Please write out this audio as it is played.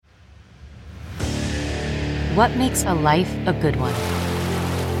What makes a life a good one?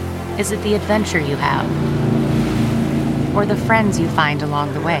 Is it the adventure you have? Or the friends you find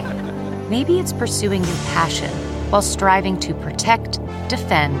along the way? Maybe it's pursuing your passion while striving to protect,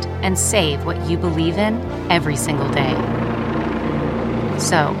 defend, and save what you believe in every single day.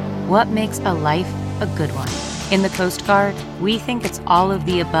 So, what makes a life a good one? In the Coast Guard, we think it's all of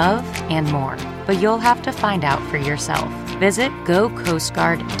the above and more, but you'll have to find out for yourself. Visit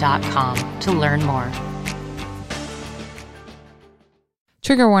gocoastguard.com to learn more.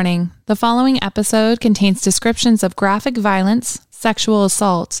 Trigger warning. The following episode contains descriptions of graphic violence, sexual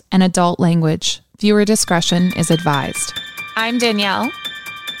assault, and adult language. Viewer discretion is advised. I'm Danielle.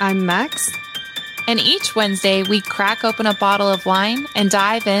 I'm Max. And each Wednesday, we crack open a bottle of wine and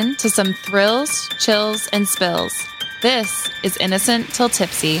dive into some thrills, chills, and spills. This is Innocent Till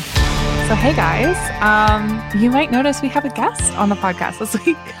Tipsy. So hey guys, you might notice we have a guest on the podcast this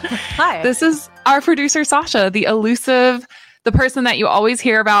week. Hi. This is our producer, Sasha, the elusive, the person that you always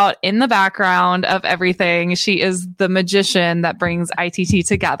hear about in the background of everything. She is the magician that brings ITT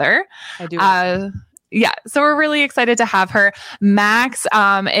together. I do. Yeah, so we're really excited to have her. Max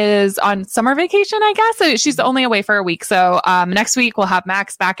is on summer vacation, I guess. So she's only away for a week. So next week we'll have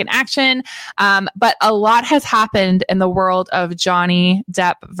Max back in action. But a lot has happened in the world of Johnny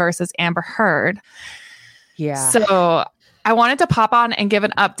Depp versus Amber Heard. Yeah. So I wanted to pop on and give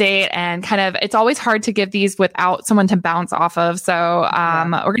an update, and kind of, it's always hard to give these without someone to bounce off of. So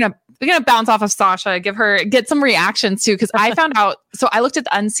we're gonna bounce off of Sasha, get some reactions too, because I found out. So I looked at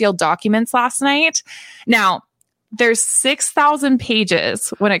the unsealed documents last night. Now there's 6,000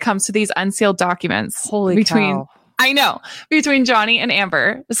 pages when it comes to these unsealed documents. Holy cow. I know, between Johnny and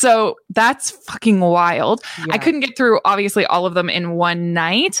Amber. So that's fucking wild. Yeah. I couldn't get through obviously all of them in one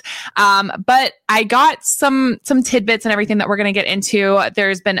night. But I got some tidbits and everything that we're going to get into.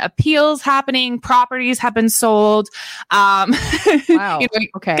 There's been appeals happening. Properties have been sold. Wow.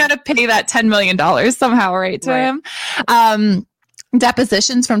 Okay. Got to pay that $10 million somehow, right, to him.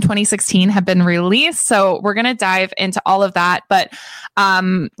 Depositions from 2016 have been released. So we're going to dive into all of that. But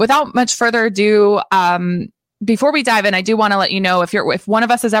without much further ado, before we dive in, I do want to let you know, if one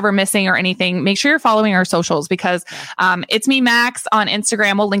of us is ever missing or anything, make sure you're following our socials, because it's me, Max, on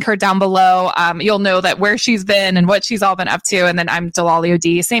Instagram. We'll link her down below. You'll know that where she's been and what she's all been up to. And then I'm Delalio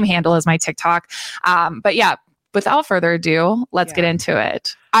D, same handle as my TikTok. But yeah, without further ado, let's get into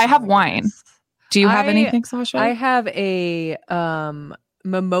it. I have wine. Do you have anything, Sasha? I have a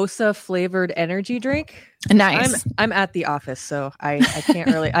mimosa flavored energy drink. Nice. I'm at the office, so I can't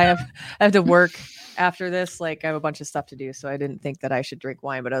really. I have to work after this. Like, I have a bunch of stuff to do, so I didn't think that I should drink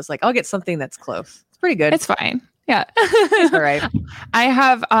wine, but I was like, I'll get something that's close. It's pretty good. It's fine. Yeah. It's all right. I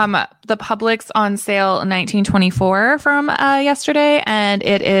have the Publix on sale 1924 from yesterday, and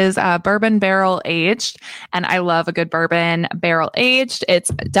it is bourbon barrel aged, and I love a good bourbon barrel aged. It's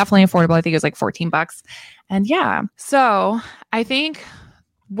definitely affordable. I think it was like $14. And yeah, so I think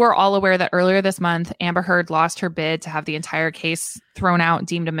we're all aware that earlier this month, Amber Heard lost her bid to have the entire case thrown out,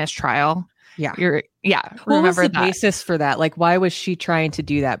 deemed a mistrial. Yeah. What was the that basis for that? Like, why was she trying to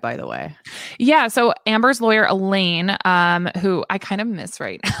do that, by the way? Yeah. So Amber's lawyer, Elaine, who I kind of miss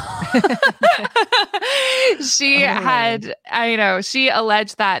right now. She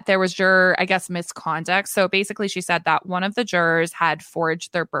alleged that there was juror, I guess, misconduct. So basically she said that one of the jurors had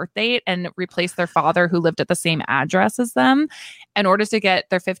forged their birth date and replaced their father, who lived at the same address as them, in order to get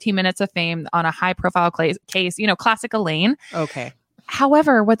their 15 minutes of fame on a high profile case, classic Elaine. Okay.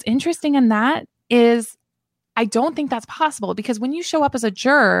 However, what's interesting in that is I don't think that's possible, because when you show up as a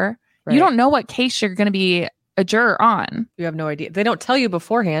juror, you don't know what case you're going to be a juror on. You have no idea. They don't tell you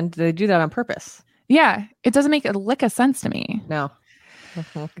beforehand. They do that on purpose. Yeah. It doesn't make a lick of sense to me. No.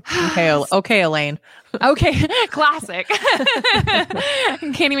 Okay, Elaine. Okay, classic.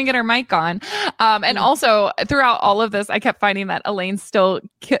 Can't even get her mic on. And also throughout all of this, I kept finding that Elaine still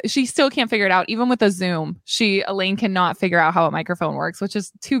can't figure it out. Even with a Zoom, Elaine cannot figure out how a microphone works, which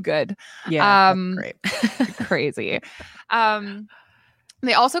is too good. Yeah, great. Crazy.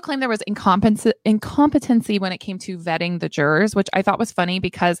 They also claimed there was incompetency when it came to vetting the jurors, which I thought was funny,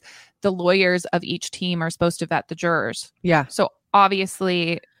 because the lawyers of each team are supposed to vet the jurors. Yeah. So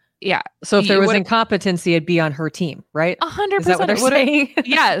obviously, yeah. So if there was incompetency, it'd be on her team, right? 100%. Is that what they're saying?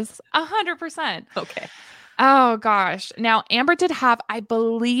 Yes, 100%. Okay. Oh gosh. Now Amber did have, I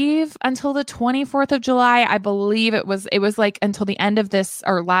believe, until the 24th of July. I believe it was like until the end of this,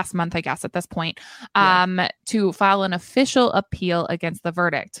 or last month, I guess, at this point, to file an official appeal against the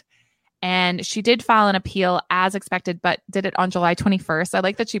verdict. And she did file an appeal as expected, but did it on July 21st. I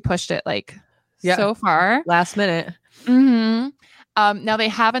like that she pushed it so far. Last minute. Mm-hmm. Now they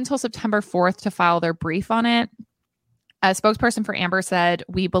have until September 4th to file their brief on it. A spokesperson for Amber said,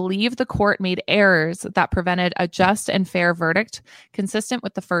 "We believe the court made errors that prevented a just and fair verdict consistent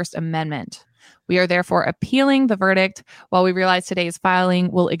with the First Amendment. We are therefore appealing the verdict. While we realize today's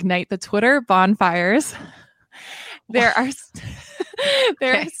filing will ignite the Twitter bonfires, there are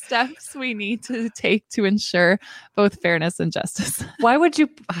steps we need to take to ensure both fairness and justice." Why would you?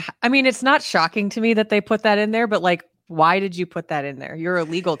 I mean, it's not shocking to me that they put that in there, but like, why did you put that in there? You're a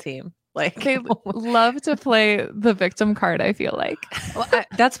legal team. Like, they love to play the victim card, I feel like. Well,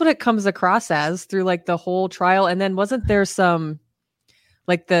 that's what it comes across as through like the whole trial. And then wasn't there some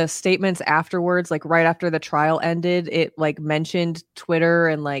like the statements afterwards, like right after the trial ended, it like mentioned Twitter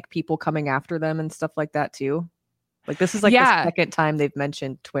and like people coming after them and stuff like that too? Like this is like the second time they've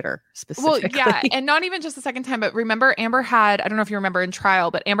mentioned Twitter specifically. Well, yeah. And not even just the second time, but remember Amber had, I don't know if you remember in trial,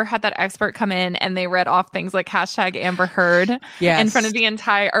 but Amber had that expert come in and they read off things like hashtag Amber Heard in front of the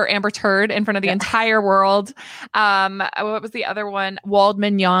entire, or Amber Turd in front of the entire world. What was the other one?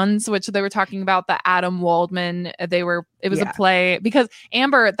 Waldman-Yons, which they were talking about the Adam Waldman. It was a play because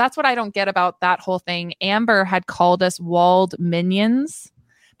Amber, that's what I don't get about that whole thing. Amber had called us Wald Minions,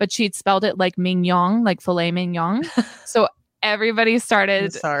 but she'd spelled it like mignon, like filet mignon. So everybody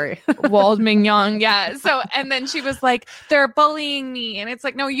started Wald Mignon. Yeah. So, and then she was like, "They're bullying me." And it's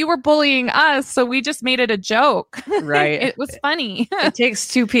like, no, you were bullying us. So we just made it a joke. Right. It was funny. It takes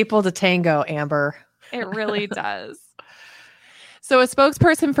two people to tango, Amber. It really does. So a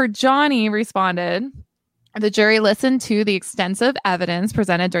spokesperson for Johnny responded, "The jury listened to the extensive evidence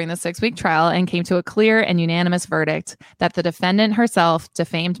presented during the 6-week trial and came to a clear and unanimous verdict that the defendant herself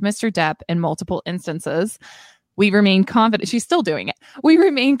defamed Mr. Depp in multiple instances. We remain confident." She's still doing it. "We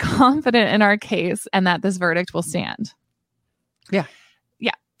remain confident in our case and that this verdict will stand." Yeah.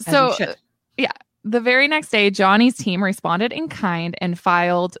 Yeah. So, yeah. The very next day, Johnny's team responded in kind and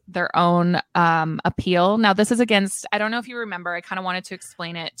filed their own appeal. Now, this is against, I don't know if you remember, I kind of wanted to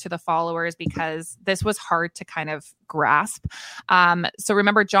explain it to the followers because this was hard to kind of grasp. So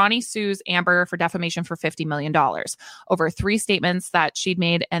remember, Johnny sues Amber for defamation for $50 million over 3 statements that she'd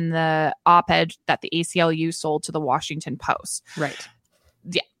made in the op-ed that the ACLU sold to the Washington Post. Right.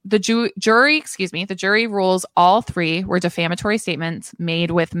 Yeah. The jury rules all 3 were defamatory statements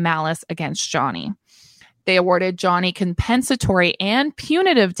made with malice against Johnny. They awarded Johnny compensatory and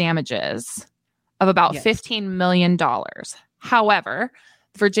punitive damages of about $15 million. However,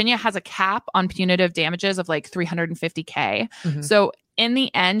 Virginia has a cap on punitive damages of like $350K. Mm-hmm. So in the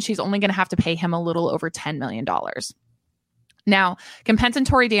end, she's only going to have to pay him a little over $10 million. Now,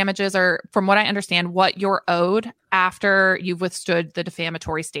 compensatory damages are, from what I understand, what you're owed after you've withstood the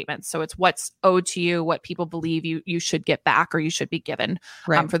defamatory statements. So it's what's owed to you, what people believe you should get back or you should be given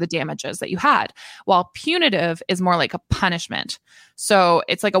for the damages that you had. While punitive is more like a punishment. So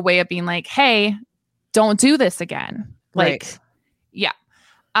it's like a way of being like, hey, don't do this again. Like, yeah.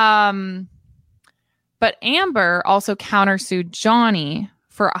 But Amber also countersued Johnny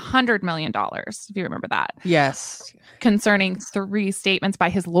for $100 million, if you remember that. Yes. Concerning 3 statements by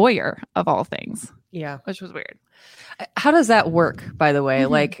his lawyer, of all things. Yeah. Which was weird. How does that work, by the way?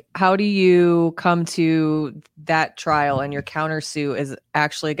 Mm-hmm. Like, how do you come to that trial and your countersuit is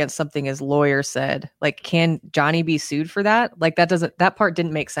actually against something his lawyer said? Like, can Johnny be sued for that? Like, that part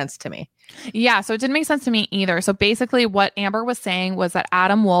didn't make sense to me. Yeah, so it didn't make sense to me either. So basically what Amber was saying was that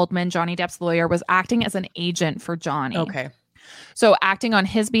Adam Waldman, Johnny Depp's lawyer, was acting as an agent for Johnny. Okay. So acting on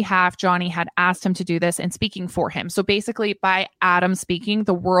his behalf, Johnny had asked him to do this and speaking for him. So basically by Adam speaking,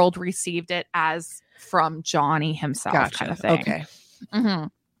 the world received it as from Johnny himself kind of thing. Okay. Mm-hmm.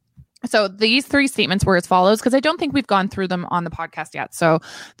 So these 3 statements were as follows, because I don't think we've gone through them on the podcast yet. So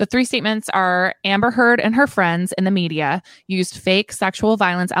the 3 statements are: Amber Heard and her friends in the media used fake sexual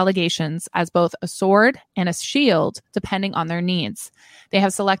violence allegations as both a sword and a shield, depending on their needs. They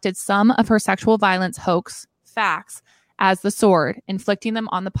have selected some of her sexual violence hoax facts as the sword, inflicting them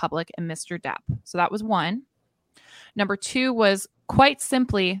on the public and Mr. Depp. So that was 1. Number 2 was, quite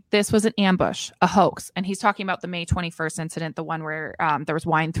simply, this was an ambush, a hoax. And he's talking about the May 21st incident, the one where there was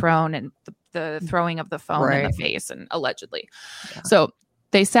wine thrown and the throwing of the phone in the face and allegedly. Yeah. So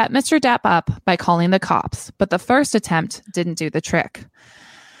they set Mr. Depp up by calling the cops, but the first attempt didn't do the trick.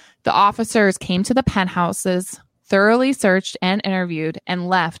 The officers came to the penthouses, thoroughly searched and interviewed, and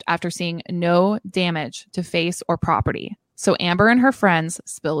left after seeing no damage to face or property. So Amber and her friends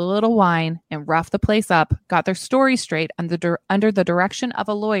spilled a little wine and roughed the place up, got their story straight under the direction of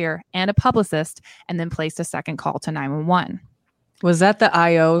a lawyer and a publicist, and then placed a second call to 911. Was that the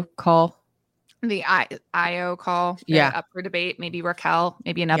IO call? the IO call up for debate, maybe Raquel,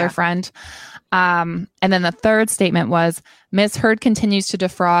 maybe another friend. And then the third statement was, Ms. Heard continues to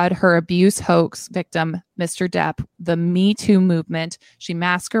defraud her abuse hoax victim, Mr. Depp, the Me Too movement she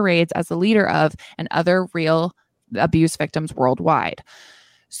masquerades as the leader of, and other real abuse victims worldwide.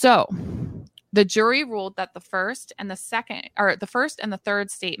 So the jury ruled that the first and the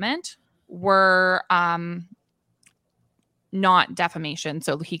third statement were not defamation.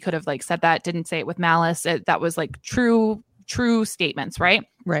 So he could have like said that, didn't say it with malice. That was like true statements, right?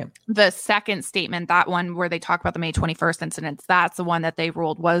 Right. The second statement, that one where they talk about the May 21st incidents, that's the one that they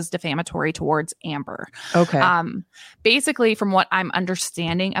ruled was defamatory towards Amber. Okay. Basically, from what I'm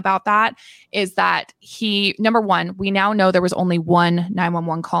understanding about that is that number one, we now know there was only one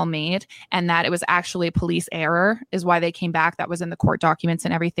 911 call made, and that it was actually a police error is why they came back. That was in the court documents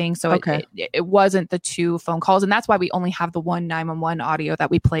and everything. So it wasn't the 2 phone calls. And that's why we only have the one 911 audio that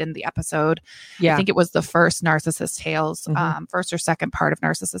we played in the episode. Yeah. I think it was the first Narcissist Tales, first or second part of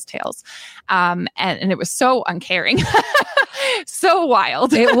Narcissist Tales. And it was so uncaring. So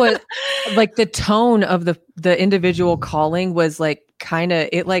wild. It was like the tone of the individual calling was like kind of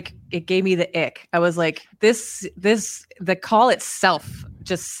it gave me the ick. I was like, the call itself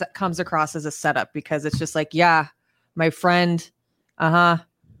just comes across as a setup, because it's just like, yeah, my friend, I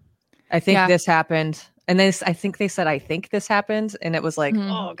think this happened. And then I think they said, I think this happened. And it was like,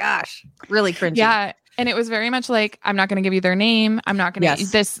 oh gosh, really cringy. Yeah. And it was very much like, I'm not going to give you their name. I'm not going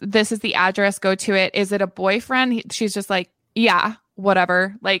to, this is the address, go to it. Is it a boyfriend? She's just like, yeah,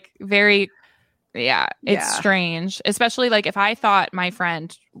 whatever. Like very, it's strange. Especially like if I thought my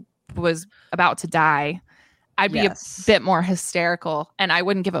friend was about to die, I'd be a bit more hysterical, and I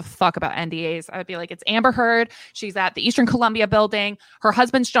wouldn't give a fuck about NDAs. I would be like, it's Amber Heard. She's at the Eastern Columbia building. Her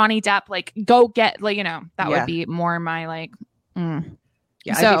husband's Johnny Depp. Like, go get, like, that would be more my like,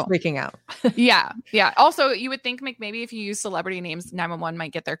 Yeah, so, I'd be freaking out. Yeah. Also, you would think maybe if you use celebrity names, 911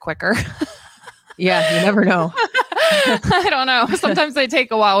 might get there quicker. Yeah, you never know. I don't know. Sometimes they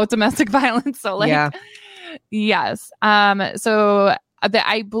take a while with domestic violence. So like, yes. So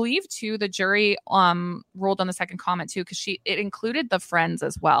I believe too, the jury ruled on the second comment too, because it included the friends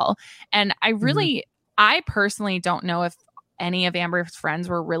as well. And I personally don't know if any of Amber's friends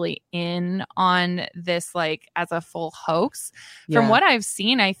were really in on this, like as a full hoax. From what I've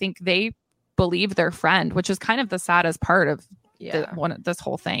seen, I think they believe their friend, which is kind of the saddest part of this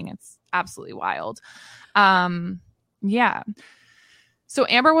whole thing. It's absolutely wild. So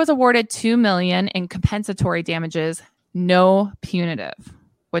Amber was awarded $2 million in compensatory damages, no punitive,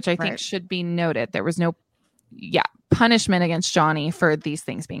 which I think should be noted. There was no punishment against Johnny for these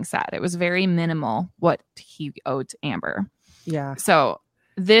things being said. It was very minimal what he owed to Amber. Yeah. So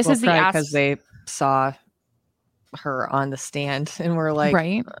this is because they saw her on the stand and were like,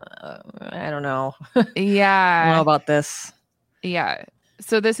 I don't know. Yeah. I don't know about this. Yeah.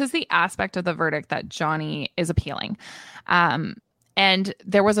 So this is the aspect of the verdict that Johnny is appealing. And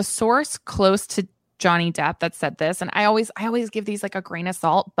there was a source close to Johnny Depp that said this, and I always give these like a grain of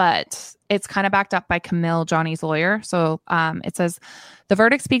salt, but it's kind of backed up by Camille, Johnny's lawyer. So it says, the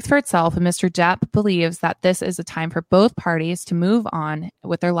verdict speaks for itself, and Mr. Depp believes that this is a time for both parties to move on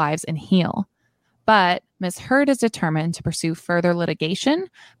with their lives and heal. But Ms. Heard is determined to pursue further litigation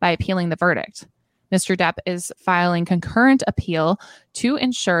by appealing the verdict. Mr. Depp is filing concurrent appeal to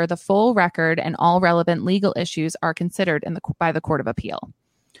ensure the full record and all relevant legal issues are considered by the Court of Appeal.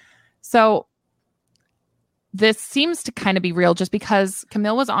 So this seems to kind of be real just because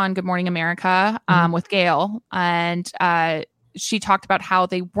Camille was on Good Morning America with Gail, and she talked about how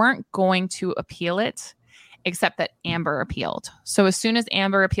they weren't going to appeal it, except that Amber appealed. So as soon as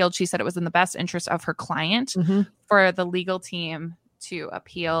Amber appealed, she said it was in the best interest of her client for the legal team to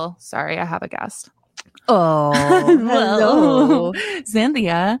appeal. Sorry, I have a guest. Oh, hello,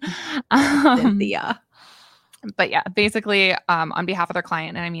 Cynthia. Cynthia. But yeah, basically on behalf of their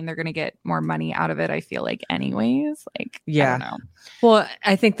client, and I mean, they're going to get more money out of it, I feel like anyways. Like, I don't know. Well,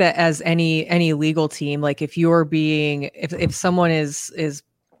 I think that as any legal team, like if you're being, if someone is,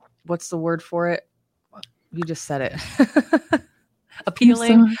 what's the word for it? You just said it.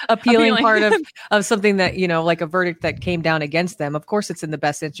 appealing part of something that, like a verdict that came down against them. Of course, it's in the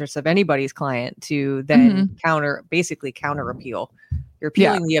best interest of anybody's client to then counter appeal. You're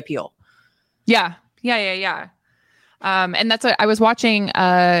appealing the appeal. Yeah. And that's what I was watching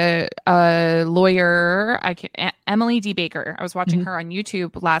a lawyer, Emily D. Baker. I was watching her on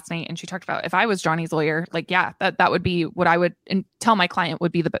YouTube last night, and she talked about if I was Johnny's lawyer, like, that would be what I would tell my client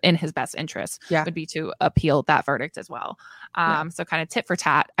would be in his best interest would be to appeal that verdict as well. So kind of tit for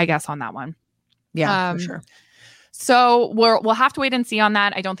tat, I guess, on that one. Yeah, for sure. So we'll have to wait and see on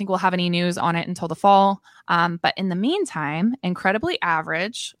that. I don't think we'll have any news on it until the fall. But in the meantime, Incredibly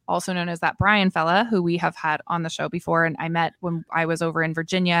Average, also known as that Brian fella, who we have had on the show before, and I met when I was over in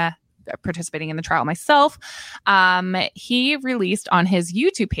Virginia participating in the trial myself. He released on his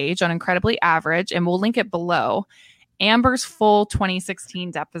YouTube page on Incredibly Average, and we'll link it below, Amber's full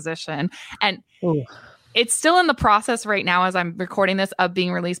 2016 deposition. And it's still in the process right now as I'm recording this of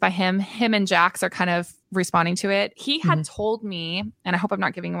being released by him. Him and Jax are kind of responding to it. He had told me, and I hope I'm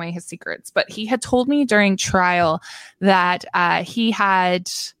not giving away his secrets, but he had told me during trial that he had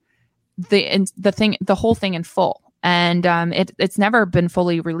the whole thing in full, and it's never been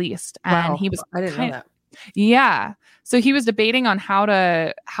fully released. And he was, I didn't know that. Yeah. So he was debating on how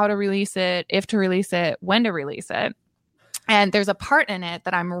to release it, if to release it, when to release it. And there's a part in it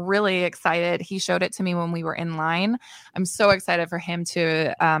that I'm really excited. He showed it to me when we were in line. I'm so excited for him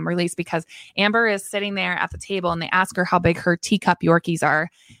to release, because Amber is sitting there at the table and they ask her how big her teacup Yorkies are.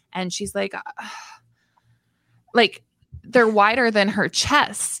 And she's like they're wider than her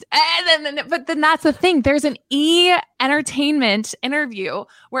chest. But then that's the thing. There's an E! Entertainment interview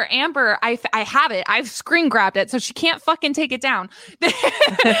where Amber, I have it. I've screen grabbed it, so she can't fucking take it down.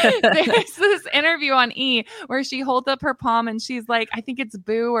 There's this interview on E! Where she holds up her palm and she's like, I think it's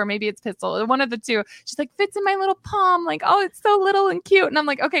Boo or maybe it's Pistol, one of the two. She's like, fits in my little palm. Like, oh, it's so little and cute. And I'm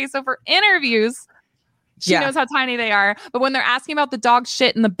like, okay, so for interviews, she knows how tiny they are. But when they're asking about the dog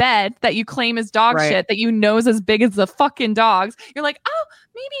shit in the bed that you claim is dog shit, that you know is as big as the fucking dogs, you're like, oh,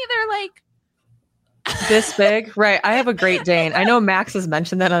 maybe they're like this big. Right. I have a Great Dane. I know Max has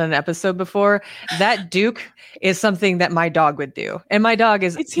mentioned that on an episode before. That Duke is something that my dog would do. And my dog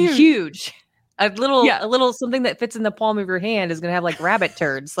is huge. A little something that fits in the palm of your hand is going to have like rabbit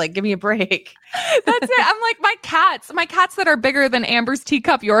turds. Like, give me a break. That's it. I'm like, my cats that are bigger than Amber's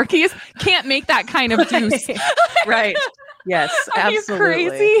teacup Yorkies can't make that kind of deuce. Right. Yes, absolutely.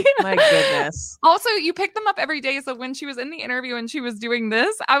 Crazy. My goodness. Also, you pick them up every day. So when she was in the interview and she was doing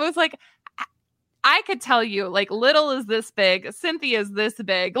this, I was like, I could tell you, like, Little is this big, Cynthia is this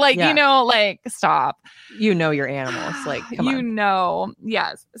big. Like, you know, like, stop. You know your animals. Like, come on. You know,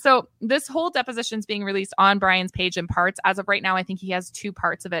 yes. So this whole deposition is being released on Brian's page in parts. As of right now, I think he has 2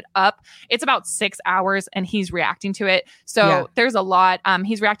 parts of it up. It's about 6 hours and he's reacting to it. So there's a lot.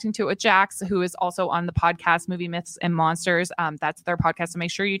 He's reacting to it with Jax, who is also on the podcast Movie Myths and Monsters. That's their podcast. So make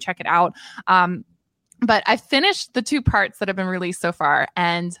sure you check it out. But I finished the 2 parts that have been released so far,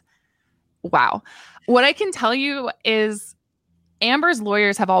 and wow. What I can tell you is Amber's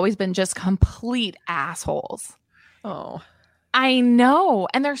lawyers have always been just complete assholes. Oh, I know.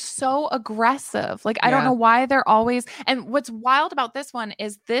 And they're so aggressive. Like, I don't know why they're always. And what's wild about this one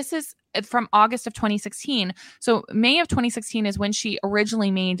is this is from August of 2016. So May of 2016 is when she originally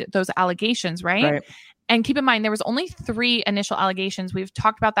made those allegations, right? And keep in mind, there was only 3 initial allegations. We've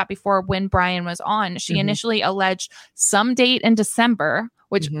talked about that before when Brian was on. She initially alleged some date in December,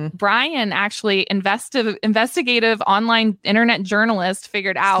 which Brian, actually investigative online internet journalist,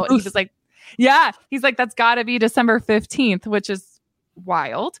 figured out. He was like, he's like, that's got to be December 15th, which is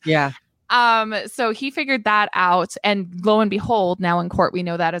wild. Yeah. So he figured that out, and lo and behold, now in court, we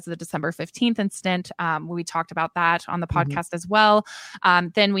know that as the December 15th incident. We talked about that on the podcast as well.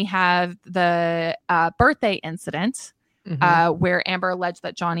 Then we have the birthday incident, where Amber alleged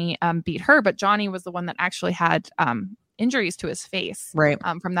that Johnny beat her, but Johnny was the one that actually had injuries to his face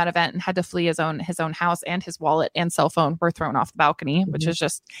from that event and had to flee his own house, and his wallet and cell phone were thrown off the balcony, which is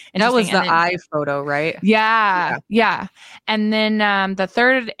just that was the eye photo, right? Yeah. And then the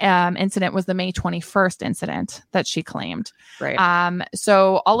third incident was the May 21st incident that she claimed. Right.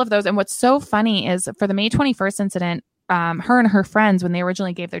 So all of those, and what's so funny is for the May 21st incident, her and her friends, when they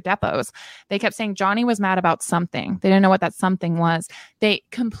originally gave their depos, they kept saying Johnny was mad about something. They didn't know what that something was. They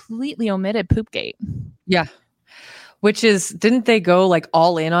completely omitted Poopgate. Yeah. Which is, didn't they go like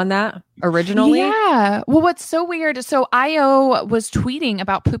all in on that originally? Yeah. Well, what's so weird. So IO was tweeting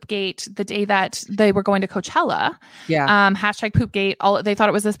about Poopgate the day that they were going to Coachella. Yeah. Hashtag Poopgate. They thought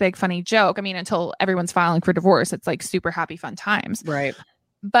it was this big funny joke. I mean, until everyone's filing for divorce, it's like super happy fun times. Right.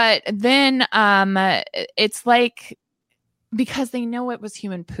 But then it's like, because they know it was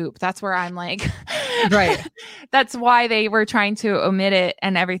human poop. That's where I'm like, right. That's why they were trying to omit it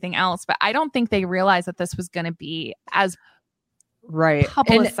and everything else. But I don't think they realized that this was going to be as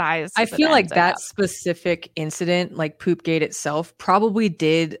publicized. I feel like that specific incident, like Poopgate itself, probably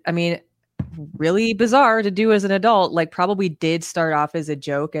did. I mean, really bizarre to do as an adult, like probably did start off as a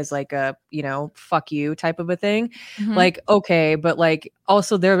joke, as like a, you know, fuck you type of a thing. Like, okay. But like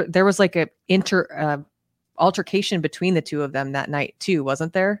also there was like a altercation between the two of them that night too,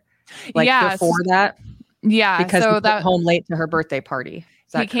 wasn't there? Like before that? Yeah. Because so he that came home late to her birthday party.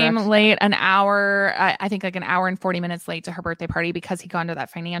 He came late an hour, I think like an hour and 40 minutes late to her birthday party because he got into that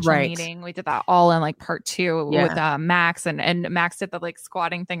financial meeting. We did that all in like part 2 with Max and Max did the like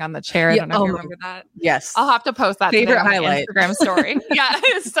squatting thing on the chair. I don't know if you remember that. Yes. I'll have to post that favorite on my highlight Instagram story. Yeah,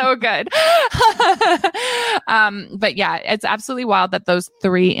 it's so good. But yeah, it's absolutely wild that those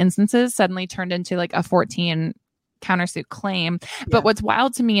 3 instances suddenly turned into like a 14 countersuit claim. But what's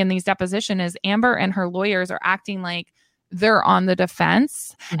wild to me in these deposition is Amber and her lawyers are acting like they're on the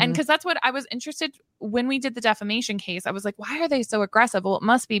defense. And because that's what I was interested when we did the defamation case. I was like, why are they so aggressive? Well, it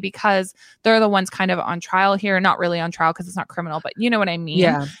must be because they're the ones kind of on trial here. Not really on trial because it's not criminal, but you know what I mean?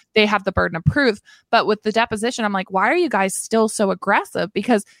 Yeah. They have the burden of proof. But with the deposition, I'm like, why are you guys still so aggressive?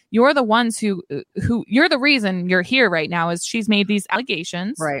 Because you're the ones who you're the reason you're here right now is she's made these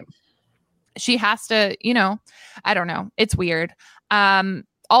allegations. Right. She has to, I don't know. It's weird.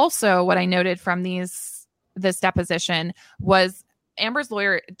 Also, what I noted from this deposition was Amber's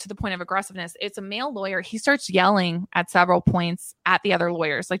lawyer, to the point of aggressiveness. It's a male lawyer. He starts yelling at several points at the other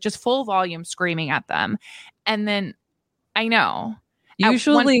lawyers, like just full volume screaming at them. And then I know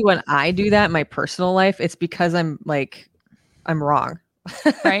usually when I do that in my personal life, it's because I'm wrong.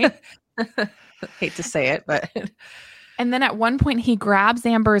 Right. Hate to say it, but and then at one point he grabs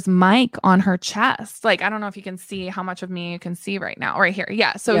Amber's mic on her chest. Like, I don't know if you can see how much of me you can see right now. Right here.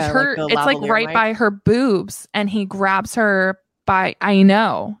 Yeah. So it's like right mic by her boobs and he grabs her by, I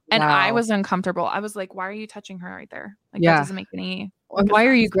know. And I was uncomfortable. I was like, why are you touching her right there? Like that doesn't make any. Why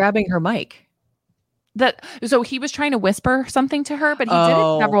are you grabbing her mic? So he was trying to whisper something to her, but he did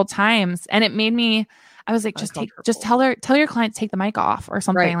it several times. And it made me, I was like, just tell your client to take the mic off or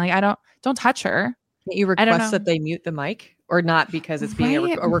something. Right. Like, don't touch her. Can't you request that they mute the mic or not because it's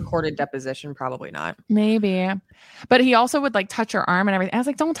being a recorded deposition? Probably not. Maybe. But he also would like touch her arm and everything. I was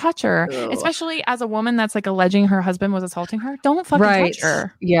like, don't touch her. Ugh. Especially as a woman that's like alleging her husband was assaulting her. Don't fucking touch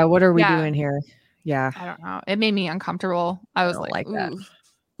her. Yeah. What are we doing here? Yeah. I don't know. It made me uncomfortable. I was like that.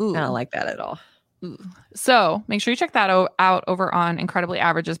 Ooh. I don't like that at all. Ooh. So make sure you check that out over on Incredibly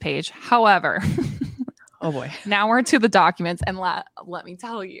Average's page. However, oh boy. Now we're to the documents and let me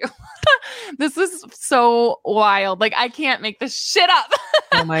tell you, this is so wild. Like I can't make this shit up.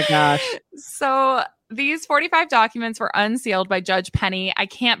 Oh my gosh. So these 45 documents were unsealed by Judge Penny. I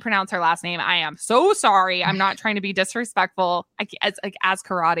can't pronounce her last name. I am so sorry. I'm not trying to be disrespectful. It's like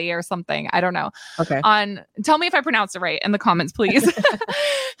Askarati or something. I don't know. Okay. Tell me if I pronounced it right in the comments, please.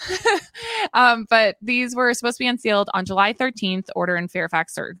 But these were supposed to be unsealed on July 13th, order in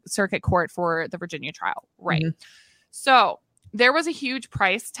Fairfax Circuit Court for the Virginia trial. Right. Mm-hmm. So there was a huge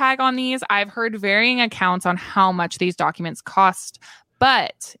price tag on these. I've heard varying accounts on how much these documents cost,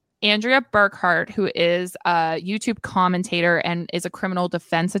 but Andrea Burkhart, who is a YouTube commentator and is a criminal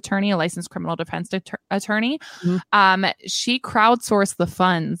defense attorney, a licensed criminal defense attorney, she crowdsourced the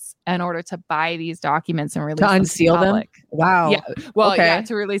funds in order to buy these documents and release to unseal them. Wow. Yeah. Well,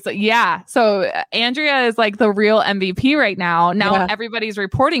 to release it. Yeah. So Andrea is like the real MVP right now. Now everybody's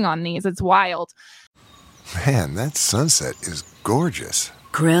reporting on these. It's wild. Man, that sunset is gorgeous.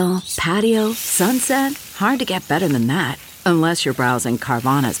 Grill, patio, sunset. Hard to get better than that. Unless you're browsing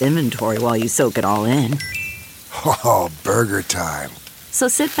Carvana's inventory while you soak it all in. Oh, burger time. So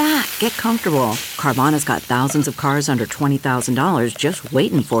sit back, get comfortable. Carvana's got thousands of cars under $20,000 just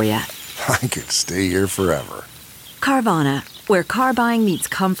waiting for you. I could stay here forever. Carvana, where car buying meets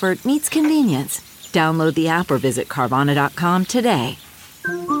comfort, meets convenience. Download the app or visit Carvana.com today.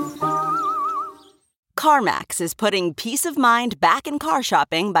 CarMax is putting peace of mind back in car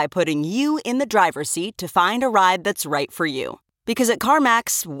shopping by putting you in the driver's seat to find a ride that's right for you. Because at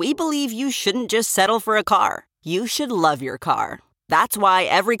CarMax, we believe you shouldn't just settle for a car. You should love your car. That's why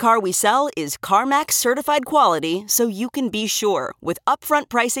every car we sell is CarMax certified quality, so you can be sure with upfront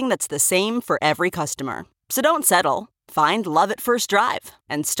pricing that's the same for every customer. So don't settle. Find love at first drive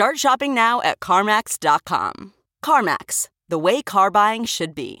and start shopping now at CarMax.com. CarMax, the way car buying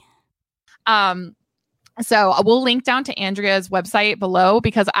should be. So we'll link down to Andrea's website below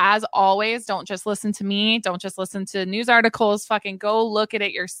because as always, don't just listen to me. Don't just listen to news articles. Fucking go look at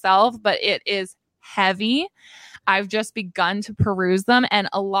it yourself. But it is heavy. I've just begun to peruse them. And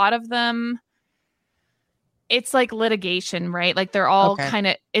a lot of them, it's like litigation, right? Like they're all kind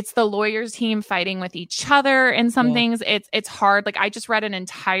of, it's the lawyers team fighting with each other and some things. It's hard. Like I just read an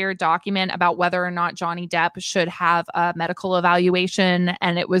entire document about whether or not Johnny Depp should have a medical evaluation.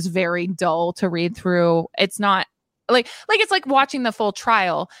 And it was very dull to read through. It's not like it's like watching the full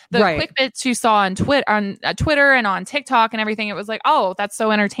trial. The quick bits you saw on Twitter and on TikTok and everything, it was like, oh, that's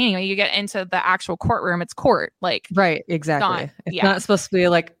so entertaining. When you get into the actual courtroom, it's court. Like, right, exactly. It's not supposed to be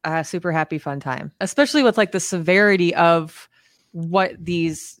like a super happy fun time, especially with like the severity of what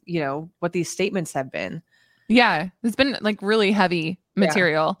these statements have been. Yeah, it's been like really heavy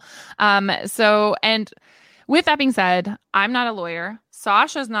material. So, and with that being said, I'm not a lawyer.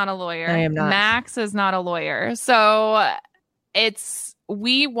 Sasha's not a lawyer. I am not. Max is not a lawyer. So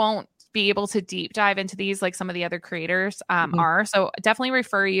we won't be able to deep dive into these like some of the other creators are. So definitely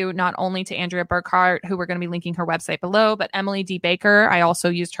refer you not only to Andrea Burkhart, who we're going to be linking her website below, but Emily D. Baker. I also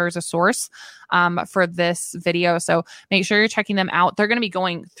used her as a source for this video. So make sure you're checking them out. They're going to be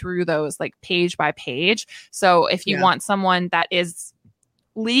going through those like page by page. So if you want someone that is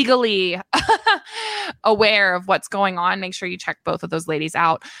legally aware of what's going on, make sure you check both of those ladies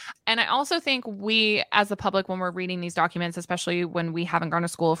out. And I also think we as the public, when we're reading these documents, especially when we haven't gone to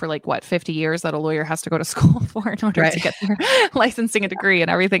school for like 50 years that a lawyer has to go to school for in order to get their licensing and degree and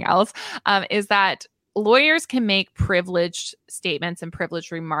everything else, is that lawyers can make privileged statements and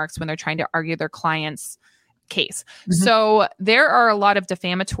privileged remarks when they're trying to argue their client's case. So there are a lot of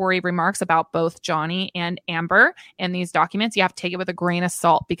defamatory remarks about both Johnny and Amber in these documents. You have to take it with a grain of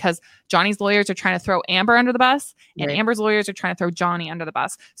salt because Johnny's lawyers are trying to throw Amber under the bus and Amber's lawyers are trying to throw Johnny under the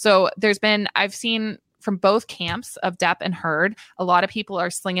bus. So I've seen from both camps of Depp and Heard, a lot of people are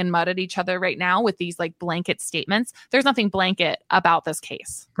slinging mud at each other right now with these like blanket statements. There's nothing blanket about this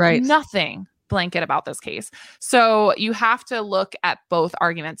case. Right. Nothing blanket about this case. So you have to look at both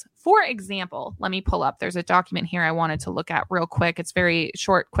arguments. For example, let me pull up. There's a document here I wanted to look at real quick. It's very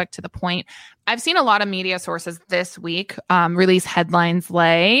short, quick to the point. I've seen a lot of media sources this week release headlines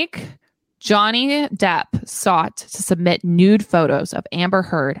like Johnny Depp sought to submit nude photos of Amber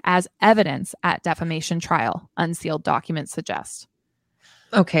Heard as evidence at defamation trial, unsealed documents suggest.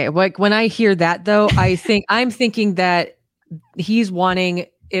 Okay, like when I hear that though, I'm thinking that he's wanting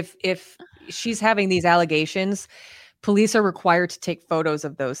if she's having these allegations, police are required to take photos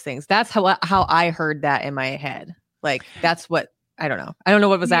of those things. That's how I heard that in my head. Like that's what I don't know. I don't know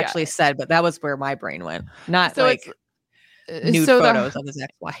what was actually said, but that was where my brain went. Not so like nude photos of his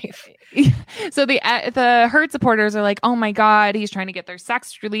ex-wife. So the Heard supporters are like, oh my God, he's trying to get their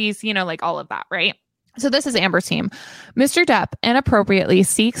sex release, like all of that, right? So this is Amber's team. Mr. Depp inappropriately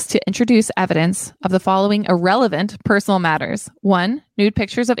seeks to introduce evidence of the following irrelevant personal matters. 1, nude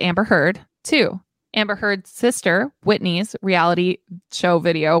pictures of Amber Heard. 2, Amber Heard's sister, Whitney's reality show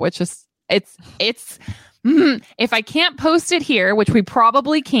video, which is, it's if I can't post it here, which we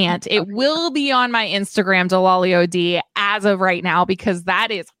probably can't, it will be on my Instagram, DelaliOD, as of right now, because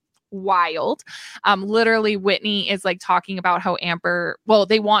that is wild. Literally, Whitney is like talking about how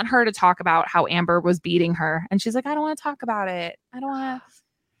they want her to talk about how Amber was beating her. And she's like, I don't want to talk about it. I don't want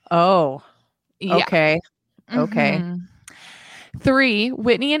to. Oh, okay. Okay. Mm-hmm. 3,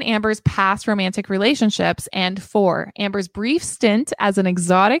 Whitney and Amber's past romantic relationships. And 4, Amber's brief stint as an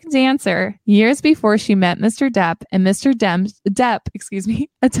exotic dancer years before she met Mr. Depp and Mr. Depp,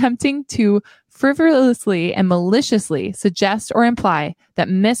 attempting to frivolously and maliciously suggest or imply that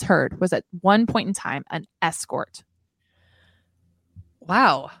Miss Heard was at one point in time an escort.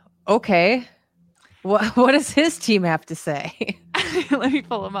 Wow. Okay. What does his team have to say? Let me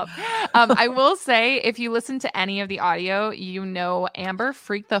pull him up. I will say, if you listen to any of the audio, Amber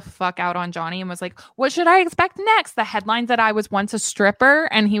freaked the fuck out on Johnny and was like, what should I expect next? The headline that I was once a stripper.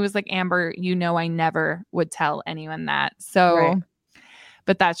 And he was like, Amber, I never would tell anyone that. So,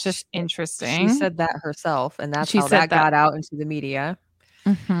 but that's just interesting. She said that herself, and that's how that got out into the media.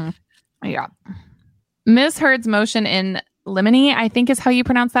 Mm-hmm. Yeah. Ms. Heard's motion in limine, I think is how you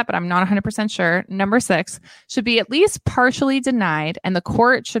pronounce that, but I'm not 100% sure. Number 6 should be at least partially denied, and the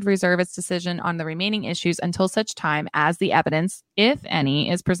court should reserve its decision on the remaining issues until such time as the evidence, if any,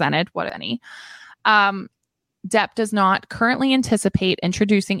 is presented. What any? Depp does not currently anticipate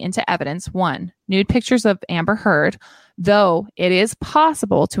introducing into evidence 1, nude pictures of Amber Heard, though it is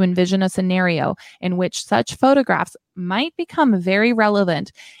possible to envision a scenario in which such photographs might become very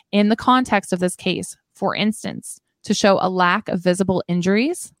relevant in the context of this case. For instance, to show a lack of visible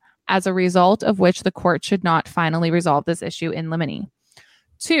injuries, as a result of which the court should not finally resolve this issue in limine.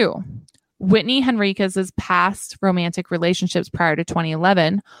 2, Whitney Henriquez's past romantic relationships prior to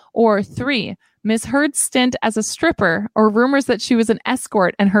 2011. Or 3, Miss Heard's stint as a stripper, or rumors that she was an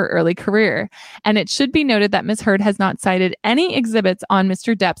escort in her early career. And it should be noted that Miss Heard has not cited any exhibits on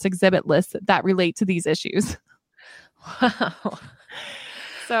Mr. Depp's exhibit list that relate to these issues. Wow.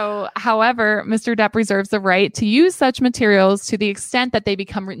 So, however, Mr. Depp reserves the right to use such materials to the extent that they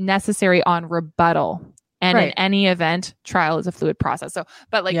become necessary on rebuttal. And in any event, trial is a fluid process. So,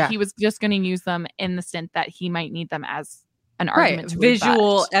 but like he was just going to use them in the stint that he might need them as an argument to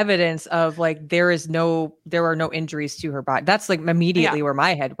visual rebut. Evidence of like there are no injuries to her body. That's like immediately where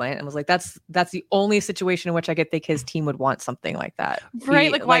my head went and was like, that's the only situation in which I could think his team would want something like that,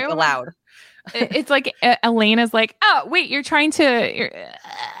 right? Like why allowed? It's like Elaine is like, oh wait, you're trying to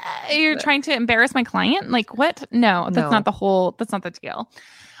embarrass my client. Like what? No, that's not the deal.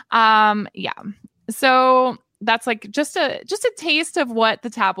 Yeah. So that's like just a taste of what the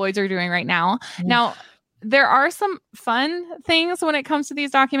tabloids are doing right now. Now, there are some fun things when it comes to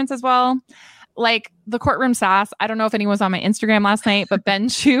these documents as well. Like the courtroom sass. I don't know if anyone was on my Instagram last night, but Ben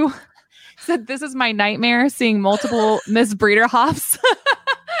Chu said, "This is my nightmare, seeing multiple Miss Breederhoffs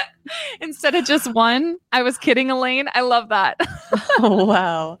instead of just one." I was kidding, Elaine. I love that. Oh,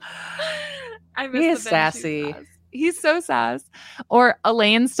 wow. I miss he is sassy. He's so sass. Or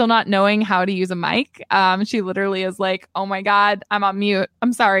Elaine still not knowing how to use a mic. She literally is like, "Oh my God, I'm on mute.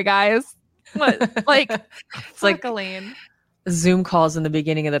 I'm sorry, guys." What? Like, it's like Elaine. Zoom calls in the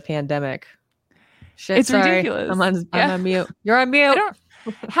beginning of the pandemic. Shit, it's ridiculous. I'm on mute. You're on mute.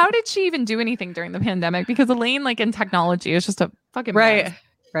 How did she even do anything during the pandemic? Because Elaine, like in technology, is just a fucking mess.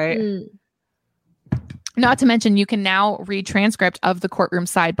 Right. Not to mention, you can now read transcript of the courtroom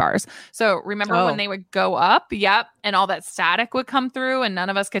sidebars. So remember when they would go up? Yep. And all that static would come through and none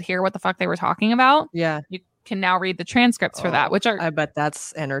of us could hear what the fuck they were talking about. Yeah. You can now read the transcripts for that, which are... I bet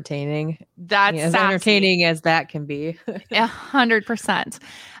that's entertaining. That's as entertaining as that can be. 100%.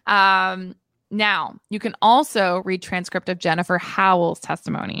 Now, you can also read transcript of Jennifer Howell's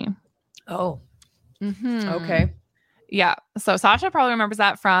testimony. Oh. Mm-hmm. Okay. Yeah. So Sasha probably remembers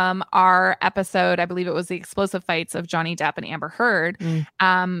that from our episode. I believe it was the explosive fights of Johnny Depp and Amber Heard.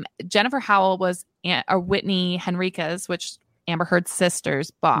 Jennifer Howell was a Whitney Henriquez, which Amber Heard's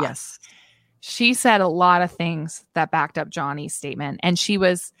sister's boss. Yes. She said a lot of things that backed up Johnny's statement. And she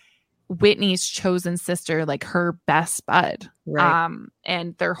was Whitney's chosen sister, like her best bud. Right.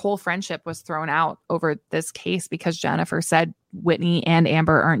 And their whole friendship was thrown out over this case because Jennifer said Whitney and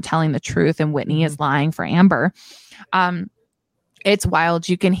Amber aren't telling the truth and Whitney is lying for Amber. It's wild.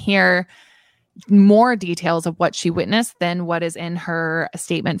 You can hear more details of what she witnessed than what is in her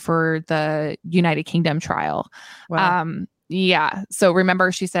statement for the United Kingdom trial. Wow. Yeah. So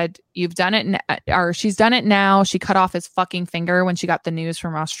remember, she said, "You've done it," or she's done it now. She cut off his fucking finger when she got the news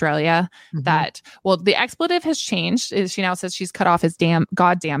from Australia that, well, the expletive has changed. She now says she's cut off his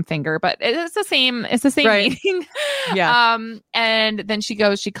goddamn finger, but it's the same. It's the same meaning. Yeah. And then she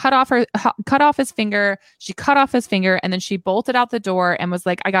goes, she cut off his finger. She cut off his finger, and then she bolted out the door and was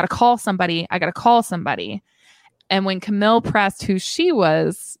like, "I got to call somebody. I got to call somebody." And when Camille pressed who she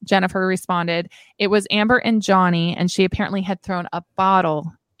was, Jennifer responded, "It was Amber and Johnny, and she apparently had thrown a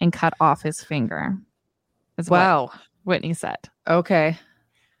bottle and cut off his finger." Wow. Whitney said. Okay.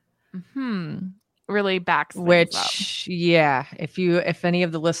 Really backs things Which, up. Yeah, if any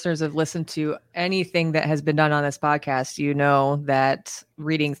of the listeners have listened to anything that has been done on this podcast, you know that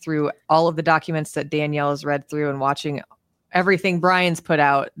reading through all of the documents that Danielle has read through and watching everything Brian's put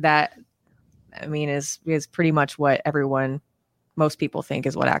out, that I mean, is pretty much what most people think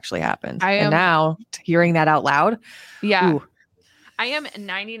is what actually happened. And now hearing that out loud. Yeah. Ooh. I am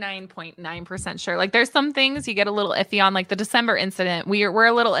 99.9% sure. Like there's some things you get a little iffy on, like the December incident. We're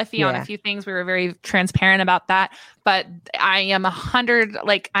a little iffy on a few things. We were very transparent about that, but I am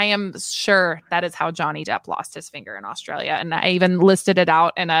I am sure that is how Johnny Depp lost his finger in Australia. And I even listed it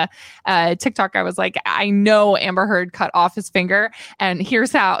out in a TikTok. I was like, I know Amber Heard cut off his finger and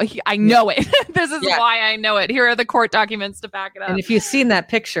here's how I know it. This is why I know it. Here are the court documents to back it up. And if you've seen that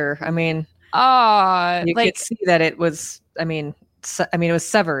picture, I mean, you could see that it was, it was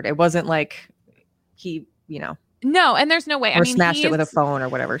severed. It wasn't like he, No, and there's no way. Or smashed it with a phone or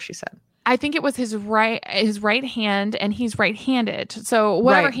whatever she said. I think it was his right hand, and he's right-handed. So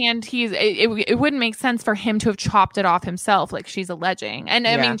whatever hand it wouldn't make sense for him to have chopped it off himself, like she's alleging. And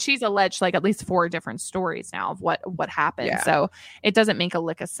I mean, she's alleged like at least 4 different stories now of what happened. Yeah. So it doesn't make a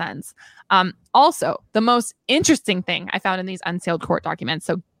lick of sense. Also, the most interesting thing I found in these unsealed court documents.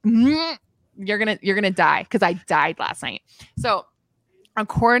 So you're gonna die because I died last night. So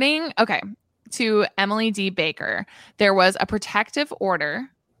according to Emily D. Baker, there was a protective order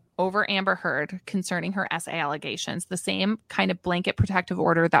over Amber Heard concerning her SA allegations, the same kind of blanket protective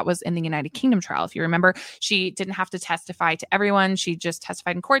order that was in the United Kingdom trial. If you remember, she didn't have to testify to everyone. She just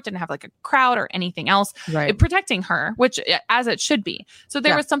testified in court, didn't have like a crowd or anything else protecting her, which as it should be. So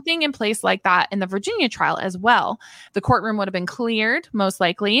there was something in place like that in the Virginia trial as well. The courtroom would have been cleared, most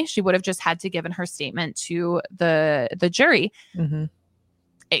likely. She would have just had to given her statement to the jury.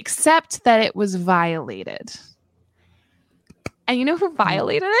 except that it was violated. And you know who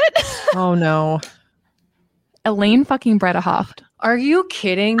violated it? Oh no. Elaine fucking Bredehoft. Are you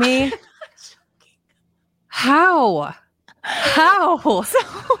kidding me? How? So,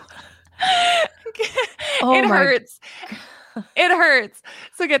 it hurts. It hurts.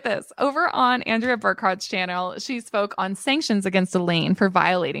 So get this. Over on Andrea Burkhardt's channel, she spoke on sanctions against Elaine for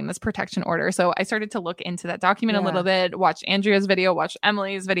violating this protection order. So I started to look into that document a little bit, watch Andrea's video, watch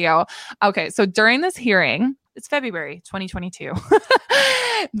Emily's video. Okay, so during this hearing, it's February 2022.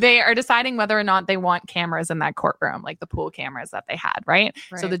 They are deciding whether or not they want cameras in that courtroom, like the pool cameras that they had, right?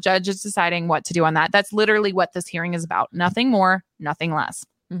 So the judge is deciding what to do on that. That's literally what this hearing is about. Nothing more, nothing less.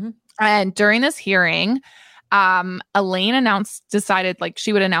 Mm-hmm. And during this hearing, Elaine decided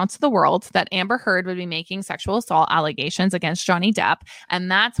she would announce to the world that Amber Heard would be making sexual assault allegations against Johnny Depp.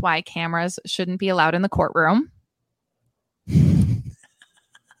 And that's why cameras shouldn't be allowed in the courtroom.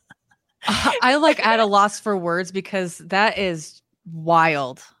 I at a loss for words because that is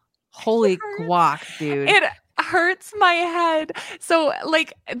wild. Holy guac, dude. It hurts my head. So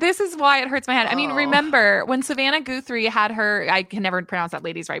this is why it hurts my head. I mean, remember when Savannah Guthrie had her, I can never pronounce that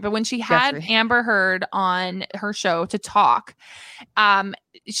lady's right, but when she had Amber Heard on her show to talk,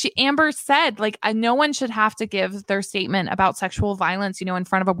 Amber said no one should have to give their statement about sexual violence, in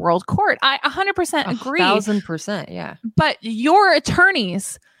front of a world court. I 100% agree. 1,000%. Yeah. But your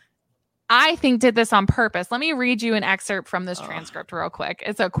attorneys, I think, did this on purpose. Let me read you an excerpt from this transcript real quick.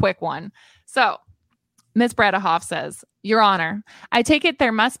 It's a quick one. So Ms. Bredehoft says, Your Honor, I take it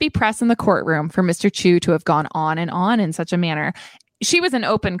there must be press in the courtroom for Mr. Chu to have gone on and on in such a manner. She was in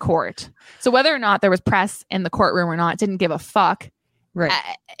open court. So whether or not there was press in the courtroom or not, didn't give a fuck. Right.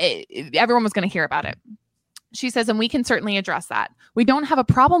 Everyone was going to hear about it. She says, and we can certainly address that. We don't have a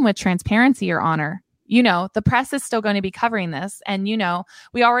problem with transparency, Your Honor. The press is still going to be covering this. And,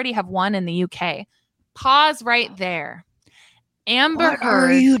 we already have one in the UK. Pause right there. Amber Heard. What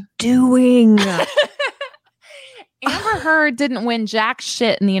are you doing? Amber Heard didn't win jack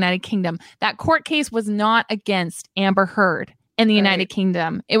shit in the United Kingdom. That court case was not against Amber Heard in the United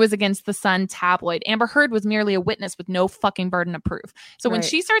Kingdom. It was against the Sun tabloid. Amber Heard was merely a witness with no fucking burden of proof. So when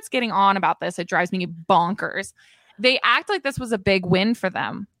she starts getting on about this, it drives me bonkers. They act like this was a big win for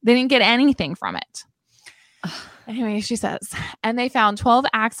them. They didn't get anything from it. Anyway, she says, and they found 12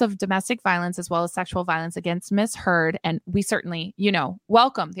 acts of domestic violence as well as sexual violence against Miss Heard. And we certainly,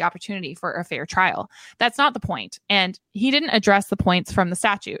 welcome the opportunity for a fair trial. That's not the point. And he didn't address the points from the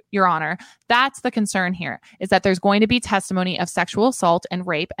statute, Your Honor. That's the concern here, is that there's going to be testimony of sexual assault and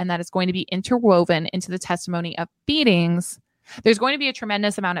rape, and that it's going to be interwoven into the testimony of beatings. There's going to be a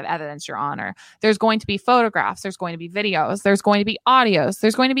tremendous amount of evidence, Your Honor. There's going to be photographs. There's going to be videos. There's going to be audios.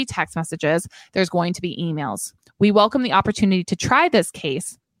 There's going to be text messages. There's going to be emails. We welcome the opportunity to try this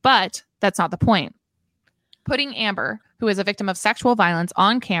case, but that's not the point. Putting Amber, who is a victim of sexual violence,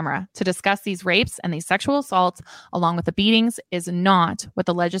 on camera to discuss these rapes and these sexual assaults along with the beatings is not what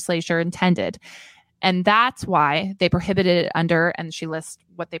the legislature intended. And that's why they prohibited it under, and she lists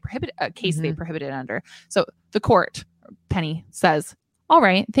what they prohibited, a case they prohibited it under. So the court, Penny, says, all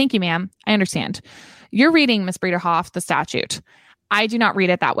right, thank you, ma'am. I understand. You're reading, Ms. Bredehoft, the statute. I do not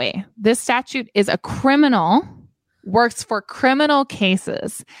read it that way. This statute is works for criminal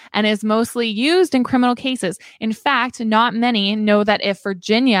cases and is mostly used in criminal cases. In fact, not many know that if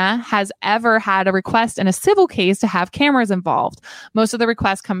Virginia has ever had a request in a civil case to have cameras involved. Most of the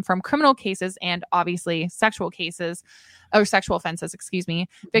requests come from criminal cases and obviously sexual cases, or sexual offenses,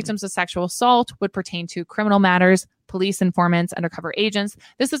 Victims of sexual assault would pertain to criminal matters, police informants, undercover agents.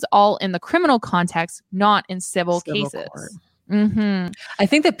 This is all in the criminal context, not in civil cases. Mm-hmm. I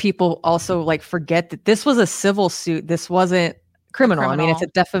think that people also forget that this was a civil suit. This wasn't criminal. I mean, it's a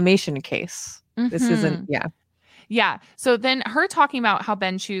defamation case. This isn't, Yeah. So then her talking about how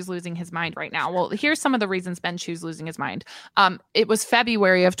Ben Chu's losing his mind right now. Well, here's some of the reasons Ben Chu's losing his mind. It was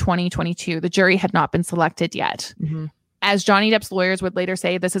February of 2022. The jury had not been selected yet. Mm-hmm. As Johnny Depp's lawyers would later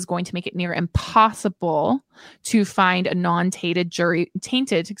say, this is going to make it near impossible to find a non-tainted jury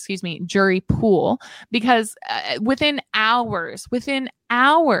pool, because within hours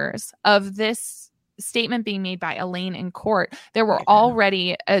of this statement being made by Elaine in court, there were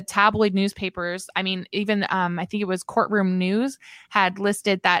already tabloid newspapers. I mean, even I think it was Courtroom News had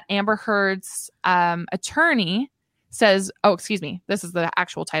listed that Amber Heard's attorney says, this is the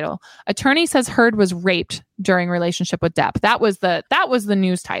actual title. Attorney says Heard was raped during relationship with Depp. That was the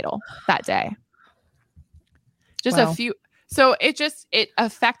news title that day. Just a few. So it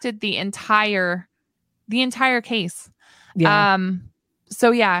affected the entire case. Yeah.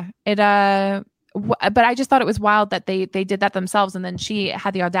 but I just thought it was wild that they did that themselves. And then she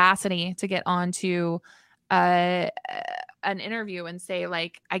had the audacity to get onto an interview and say,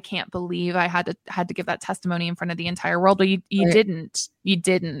 like, I can't believe I had to give that testimony in front of the entire world. But you didn't.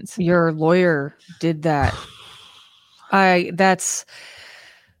 Your lawyer did that. I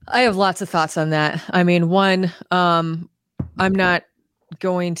have lots of thoughts on that. I mean, one, I'm not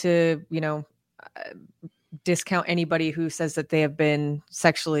going to, discount anybody who says that they have been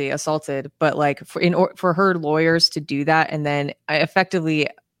sexually assaulted, but like for her lawyers to do that and then effectively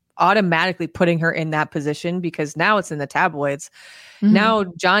automatically putting her in that position, because now it's in the tabloids. Mm-hmm. Now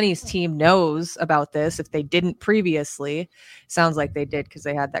Johnny's team knows about this. If they didn't previously, sounds like they did because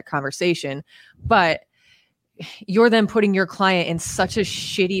they had that conversation, but you're then putting your client in such a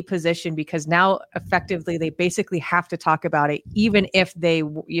shitty position because now effectively they basically have to talk about it, even if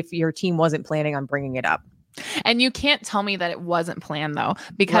your team wasn't planning on bringing it up. And you can't tell me that it wasn't planned, though,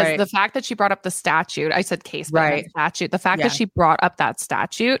 because the fact that she brought up the statute, I said case, but statute, the fact that she brought up that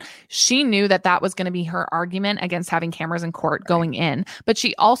statute, she knew that was going to be her argument against having cameras in court going in. But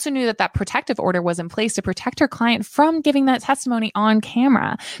she also knew that protective order was in place to protect her client from giving that testimony on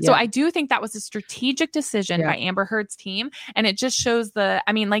camera. Yeah. So I do think that was a strategic decision by Amber Heard's team. And it just shows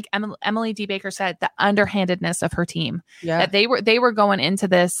like Emily D. Baker said, the underhandedness of her team, that they were going into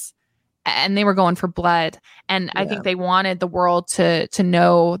this and they were going for blood. And I think they wanted the world to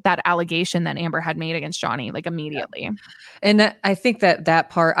know that allegation that Amber had made against Johnny, like, immediately. And I think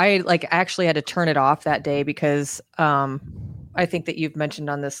that part, I actually had to turn it off that day because I think that you've mentioned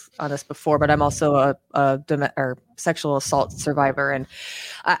on this before, but I'm also a sexual assault survivor. And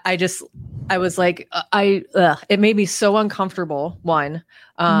I was like, it made me so uncomfortable, one.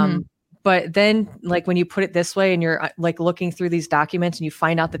 But then, like, when you put it this way and you're like looking through these documents and you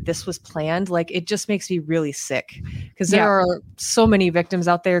find out that this was planned, like, it just makes me really sick because there are so many victims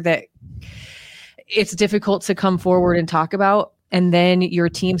out there that it's difficult to come forward and talk about. And then your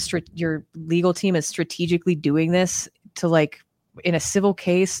legal team is strategically doing this to, like, in a civil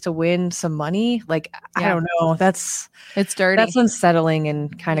case to win some money. Like, I don't know. It's dirty. That's unsettling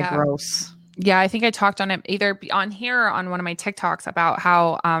and kind of gross. Yeah, I think I talked on it either on here or on one of my TikToks about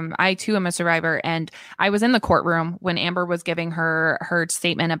how I too am a survivor, and I was in the courtroom when Amber was giving her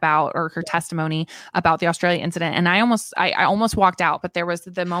statement about, or her testimony about, the Australia incident, and I almost walked out, but there was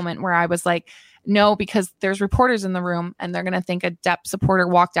the moment where I was like, no, because there's reporters in the room and they're going to think a Depp supporter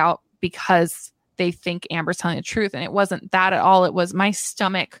walked out because they think Amber's telling the truth. And it wasn't that at all. It was, my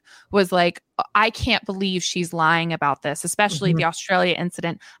stomach was like, I can't believe she's lying about this, especially the Australia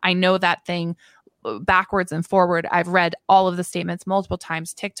incident. I know that thing backwards and forward. I've read all of the statements multiple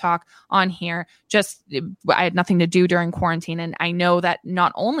times, TikTok, on here. I had nothing to do during quarantine. And I know that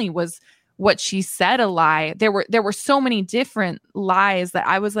not only was what she said a lie, there were so many different lies that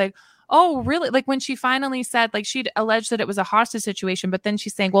I was like, oh, really? Like, when she finally said, like, she'd alleged that it was a hostage situation, but then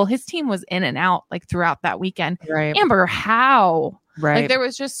she's saying, well, his team was in and out, like, throughout that weekend. Right. Amber, how? Right. Like, there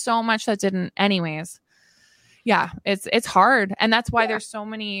was just so much that didn't. Anyways, yeah, it's hard. And that's why there's so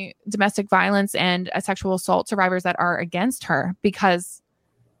many domestic violence and sexual assault survivors that are against her, because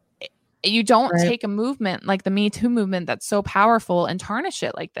you don't take a movement like the Me Too movement that's so powerful and tarnish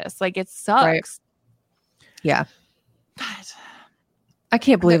it like this. Like, it sucks. Right. Yeah. God. I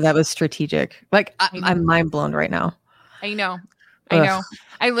can't believe that was strategitic. Like, I'm mind blown right now. I know.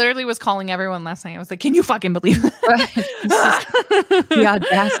 I literally was calling everyone last night. I was like, can you fucking believe that? The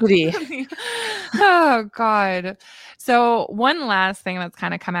audacity. Oh, God. So one last thing that's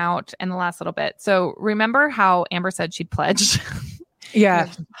kind of come out in the last little bit. So remember how Amber said she'd pledged? Yeah.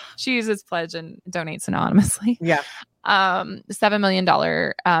 She uses pledge and donates anonymously. Yeah. $7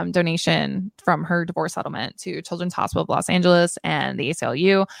 million donation from her divorce settlement to Children's Hospital of Los Angeles and the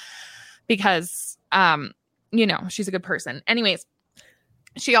ACLU, because she's a good person. Anyways,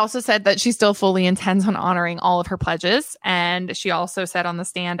 she also said that she still fully intends on honoring all of her pledges, and she also said on the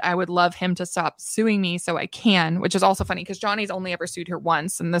stand, I would love him to stop suing me so I can, which is also funny because Johnny's only ever sued her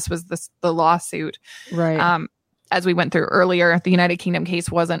once, and this was the lawsuit. Right. As we went through earlier, the United Kingdom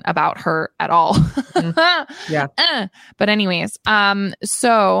case wasn't about her at all. Yeah. But anyways,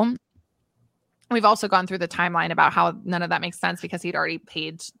 so we've also gone through the timeline about how none of that makes sense because he'd already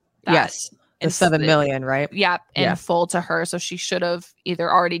paid that. Yes. The $7 million, right? Yeah. In full to her. So she should have either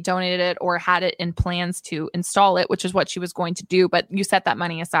already donated it or had it in plans to install it, which is what she was going to do. But you set that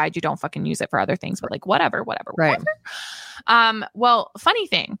money aside. You don't fucking use it for other things, but like, whatever. Right. Well, funny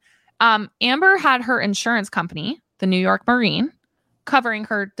thing. Amber had her insurance company, the New York Marine, covering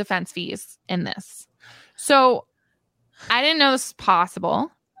her defense fees in this. So I didn't know this was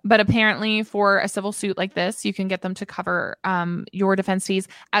possible But apparently for a civil suit like this, you can get them to cover your defense fees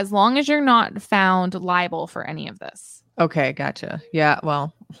as long as you're not found liable for any of this. Okay, gotcha. Yeah,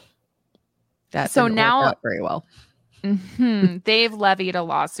 well, that so didn't now work out very well. They've levied a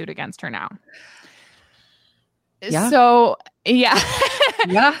lawsuit against her now. Yeah. So yeah.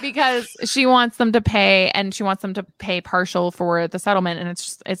 Yeah. Because she wants them to pay, and she wants them to pay partial for the settlement, and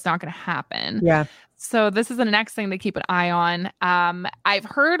it's not going to happen. Yeah. So this is the next thing to keep an eye on. I've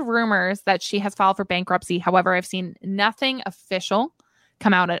heard rumors that she has filed for bankruptcy. However, I've seen nothing official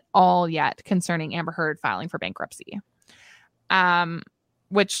come out at all yet concerning Amber Heard filing for bankruptcy.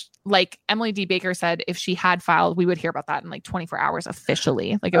 Which, like Emily D. Baker said, if she had filed, we would hear about that in like 24 hours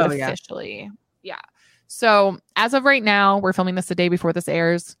officially. Like it would officially. Yeah. So as of right now, we're filming this the day before this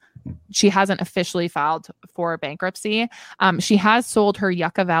airs. She hasn't officially filed for bankruptcy. She has sold her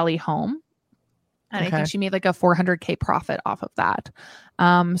Yucca Valley home. And I think she made like a $400K profit off of that.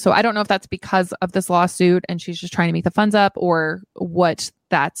 So I don't know if that's because of this lawsuit and she's just trying to make the funds up, or what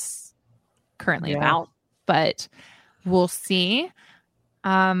that's currently about. But we'll see.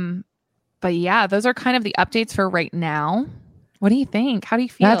 But yeah, those are kind of the updates for right now. What do you think? How do you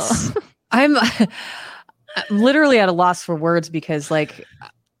feel? I'm literally at a loss for words, because like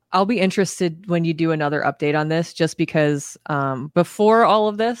I'll be interested when you do another update on this, just because before all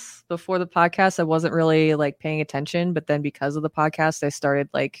of this, before the podcast, I wasn't really like paying attention. But then because of the podcast, I started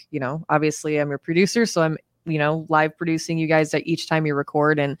like, you know, obviously I'm your producer. So I'm, you know, live producing you guys at each time you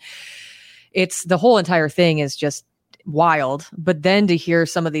record. And it's the whole entire thing is just wild. But then to hear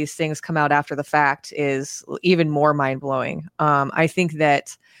some of these things come out after the fact is even more mind blowing. I think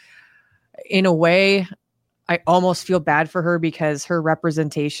that in a way, I almost feel bad for her, because her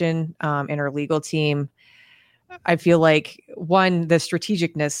representation in her legal team, I feel like, one, the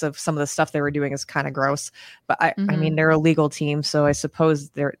strategicness of some of the stuff they were doing is kind of gross. But I mean, they're a legal team, so I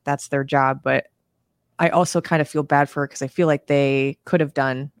suppose that's their job. But I also kind of feel bad for her, because I feel like they could have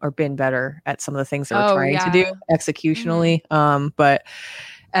done or been better at some of the things they were trying to do executionally. But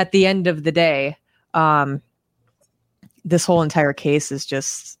at the end of the day, this whole entire case is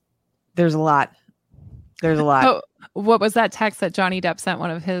just, there's a lot. There's a lot. Oh, what was that text that Johnny Depp sent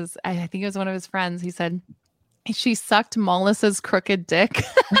one of his, I think it was one of his friends. He said, she sucked Mollis's crooked dick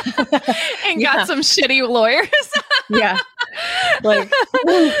and got some shitty lawyers. Yeah. Like,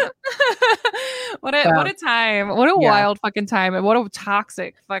 what a time. What a wild fucking time. And what a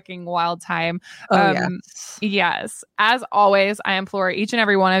toxic fucking wild time. Yes. As always, I implore each and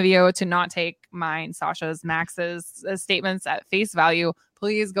every one of you to not take mine, Sasha's, Max's statements at face value.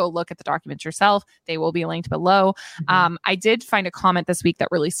 Please go look at the documents yourself. They will be linked below. I did find a comment this week that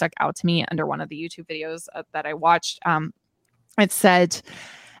really stuck out to me under one of the YouTube videos that I watched. It said,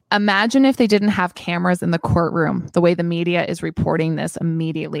 imagine if they didn't have cameras in the courtroom, the way the media is reporting this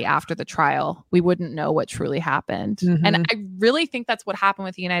immediately after the trial, we wouldn't know what truly happened. And I really think that's what happened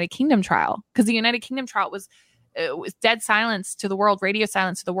with the United Kingdom trial, because the United Kingdom trial was dead silence to the world, radio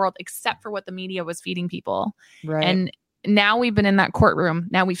silence to the world, except for what the media was feeding people. Right. And now we've been in that courtroom.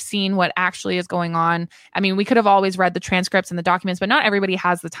 Now we've seen what actually is going on. I mean, we could have always read the transcripts and the documents, but not everybody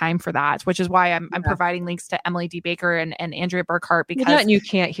has the time for that, which is why I'm providing links to Emily D. Baker and Andrea Burkhart, because you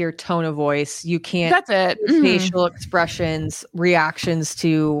can't hear tone of voice. You can't. That's it. Facial expressions, reactions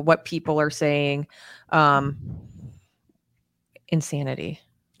to what people are saying. Insanity.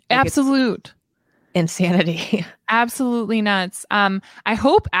 Absolute. Insanity. Absolutely nuts. I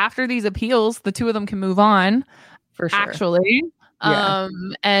hope after these appeals, the two of them can move on. For sure. Actually.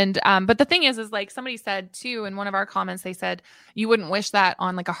 But the thing is like somebody said too, in one of our comments, they said, you wouldn't wish that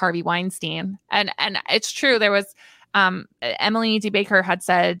on like a Harvey Weinstein. And it's true. There was, Emily D. Baker had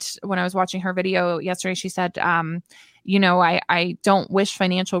said when I was watching her video yesterday, she said, you know, I don't wish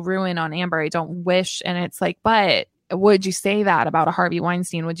financial ruin on Amber. I don't wish. And it's like, but would you say that about a Harvey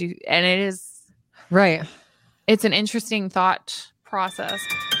Weinstein? Would you? And it is right. It's an interesting thought process.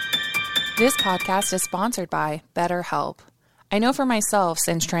 This podcast is sponsored by BetterHelp. I know for myself,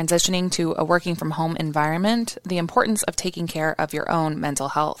 since transitioning to a working from home environment, the importance of taking care of your own mental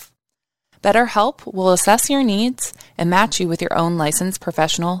health. BetterHelp will assess your needs and match you with your own licensed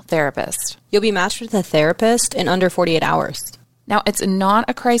professional therapist. You'll be matched with a therapist in under 48 hours. Now, it's not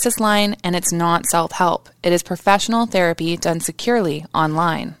a crisis line and it's not self-help. It is professional therapy done securely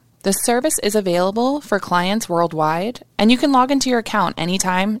online. The service is available for clients worldwide, and you can log into your account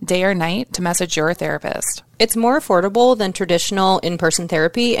anytime, day or night, to message your therapist. It's more affordable than traditional in-person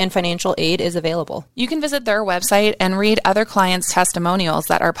therapy, and financial aid is available. You can visit their website and read other clients' testimonials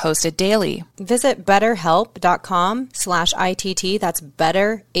that are posted daily. Visit betterhelp.com/ITT, that's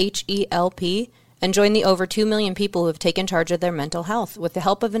better, HELP, and join the over 2 million people who have taken charge of their mental health with the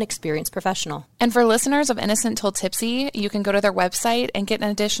help of an experienced professional. And for listeners of Innocent Till Tipsy, you can go to their website and get an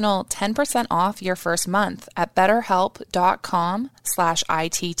additional 10% off your first month at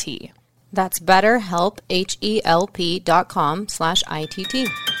betterhelp.com/ITT. That's BetterHelp, HELP.com/ITT.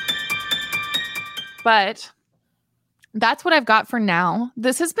 But that's what I've got for now.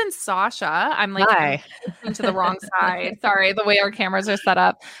 This has been Sasha. I'm like into the wrong side. Sorry, the way our cameras are set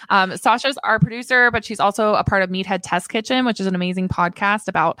up. Sasha's our producer, but she's also a part of Meathead Test Kitchen, which is an amazing podcast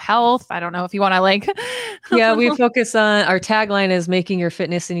about health. I don't know if you want to like. Yeah, we focus on, our tagline is making your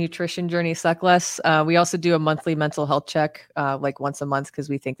fitness and nutrition journey suck less. We also do a monthly mental health check, like once a month, because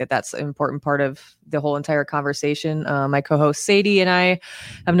we think that that's an important part of the whole entire conversation. My co-host Sadie and I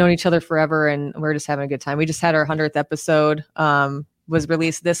have known each other forever, and we're just having a good time. We just had our 100th episode was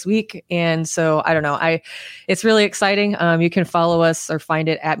released this week, and so I don't know, it's really exciting. You can follow us or find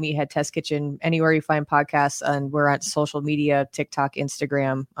it at Meathead Test Kitchen anywhere you find podcasts, and we're on social media, TikTok,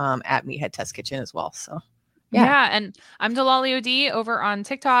 Instagram, at Meathead Test Kitchen as well. So yeah, and I'm Delali OD over on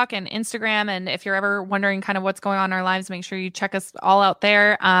TikTok and Instagram. And if you're ever wondering kind of what's going on in our lives, make sure you check us all out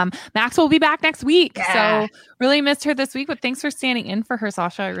there. Max will be back next week. Yeah. So really missed her this week, but thanks for standing in for her,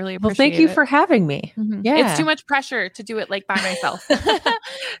 Sasha. I really appreciate it. Well, thank you for having me. Mm-hmm. Yeah. It's too much pressure to do it like by myself.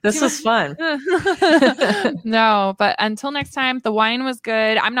 This was fun. No, but until next time, the wine was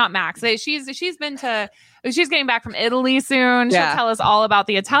good. I'm not Max. She's getting back from Italy soon. She'll tell us all about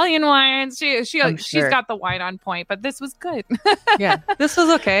the Italian wines. She's got the wine on point, but this was good. Yeah, this was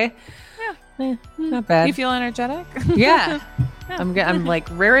okay. Yeah, not bad. You feel energetic? Yeah. I'm like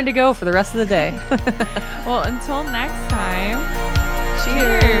raring to go for the rest of the day. Well, until next time,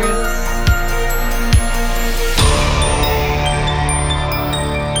 cheers.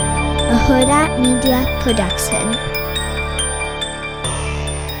 A Huda Media Production.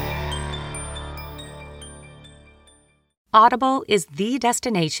 Audible is the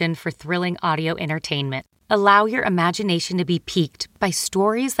destination for thrilling audio entertainment. Allow your imagination to be piqued by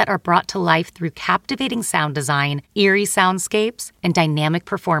stories that are brought to life through captivating sound design, eerie soundscapes, and dynamic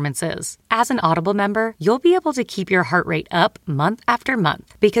performances. As an Audible member, you'll be able to keep your heart rate up month after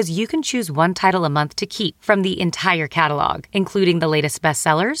month because you can choose one title a month to keep from the entire catalog, including the latest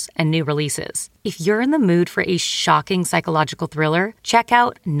bestsellers and new releases. If you're in the mood for a shocking psychological thriller, check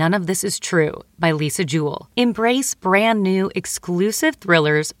out None of This Is True by Lisa Jewell. Embrace brand new, exclusive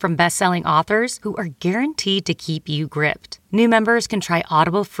thrillers from best-selling authors who are guaranteed to keep you gripped. New members can try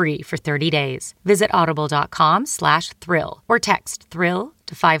Audible free for 30 days. Visit audible.com/thrill or text thrill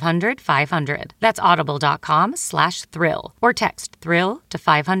to 500-500. That's audible.com/thrill or text thrill to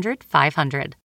 500-500.